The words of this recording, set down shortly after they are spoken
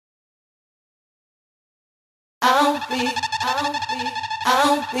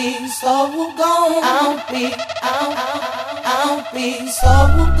I'll be so gone. I'll be so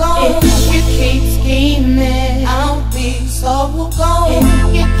gone. If you keep scheming, I'll be so gone.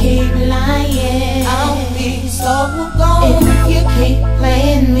 If you keep lying, I'll be so gone. If you keep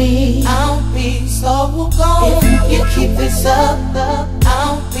playing me, I'll be so gone. If you keep this up,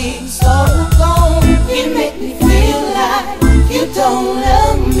 I'll be so gone. You make me feel like you don't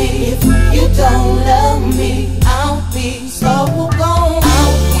love me. If you don't love me, I'll be so gone.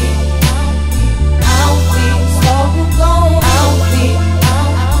 I'll be so gone. I'll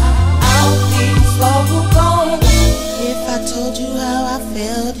be so gone. If I told you how I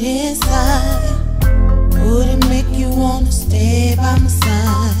felt inside, would it make you wanna stay by my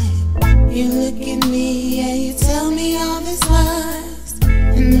side? You look at me and you tell me all these lies.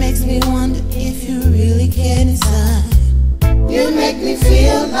 It makes me wonder if you really care inside. You make me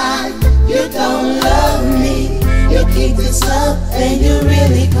feel like you don't love me. You keep this up and you're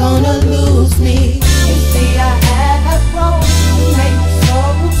really gonna lose me. You see I have grown, you make me so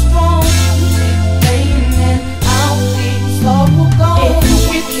strong. You keep playing and I'll be so gone. If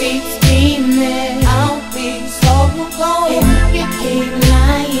you keep scheming, I'll be so gone. If you keep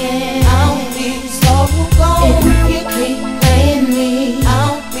lying, I'll be so gone. If you keep playing me,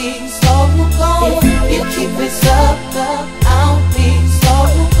 I'll be so gone. If you keep this up, I'll be so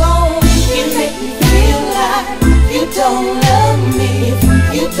gone. You make me feel like you don't love me. If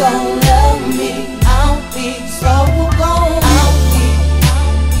you don't love me, I'll be so gone. I'll be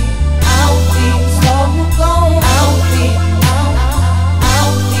so gone. I'll be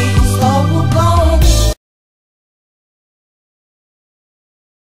so gone.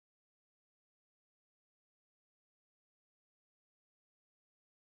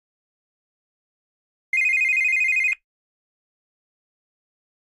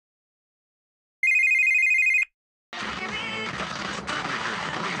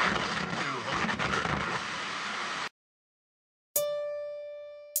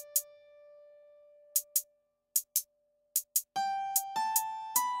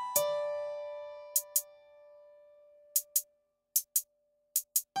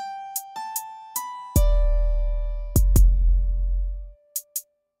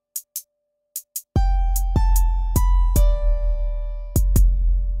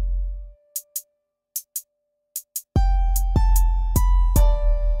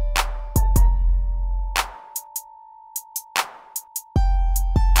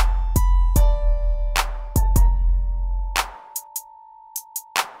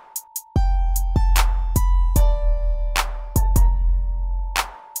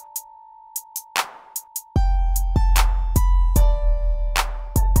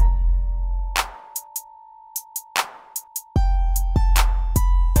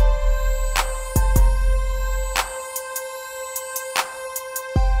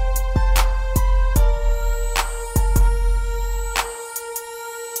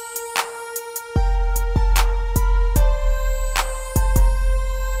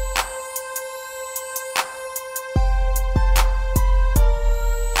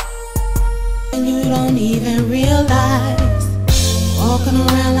 You don't even realize, walking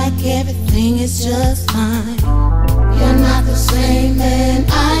around like everything is just fine. You're not the same man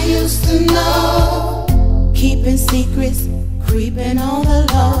I used to know. Keeping secrets, creeping on the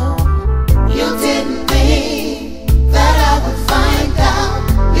low. You didn't think that I would find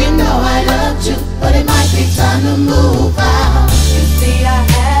out. You know I loved you, but it might be time to move out. You see I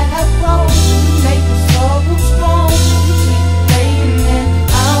have grown, you make me so strong. You keep playing and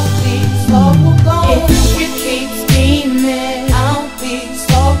I'll be so gone. If you keep scheming, I'll be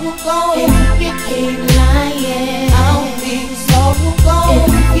so gone. If you keep lying, I'll be so gone.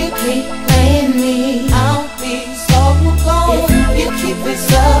 If you keep playing me, I'll be so gone. If you keep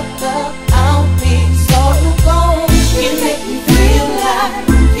this up, I'll be so gone. You make me feel like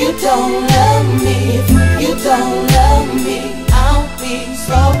you don't love me. If you don't love me, I'll be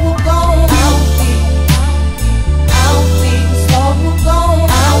so gone. I'll be so gone.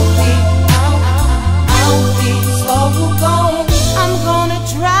 I'll be so gone. I'm gonna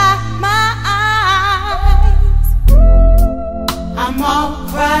dry my eyes. I'm all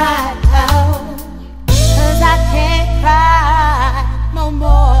cried out, 'cause I can't cry no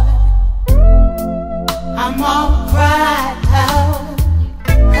more. I'm all cried out,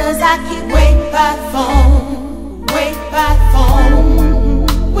 'cause I keep waiting by phone, wait by phone.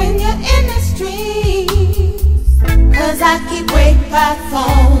 When you're in the streets, 'cause I keep waiting by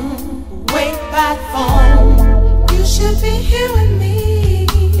phone, wait by phone. You should be hearing me.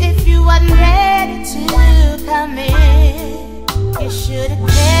 If you wasn't ready to come in, you should have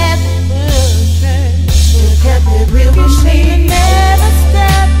kept it moving. Should have kept it real.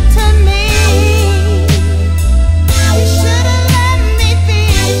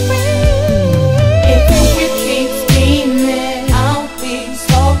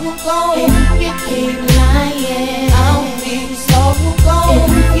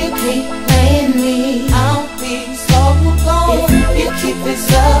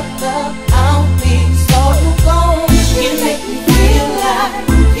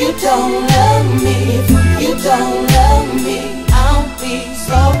 you don't love me, if you don't love me, I'll be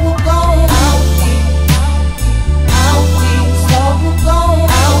so gone. I'll be so gone.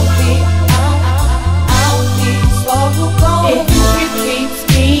 I'll be so gone. If you keep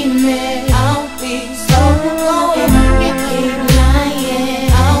scheming, I'll be so gone. If you keep lying,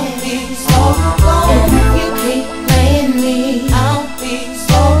 I'll be so gone. If you keep playing me, I'll be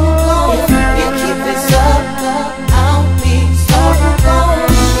so gone. If you keep this up, I'll be so gone.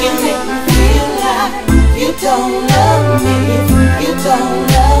 You make me feel like you don't love me. If you don't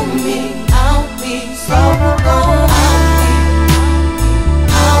love me, I'll be so gone.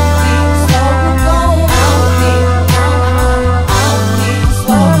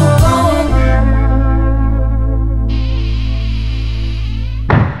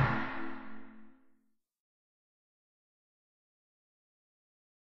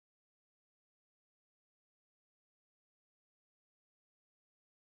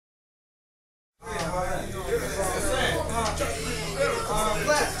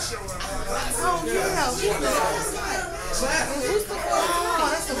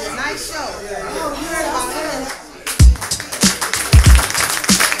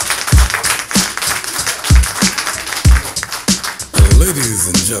 Ladies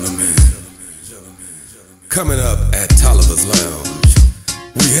and gentlemen, coming up at Tolliver's Lounge,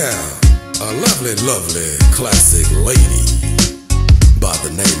 we have a lovely, lovely classic lady by the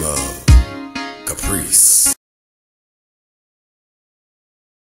name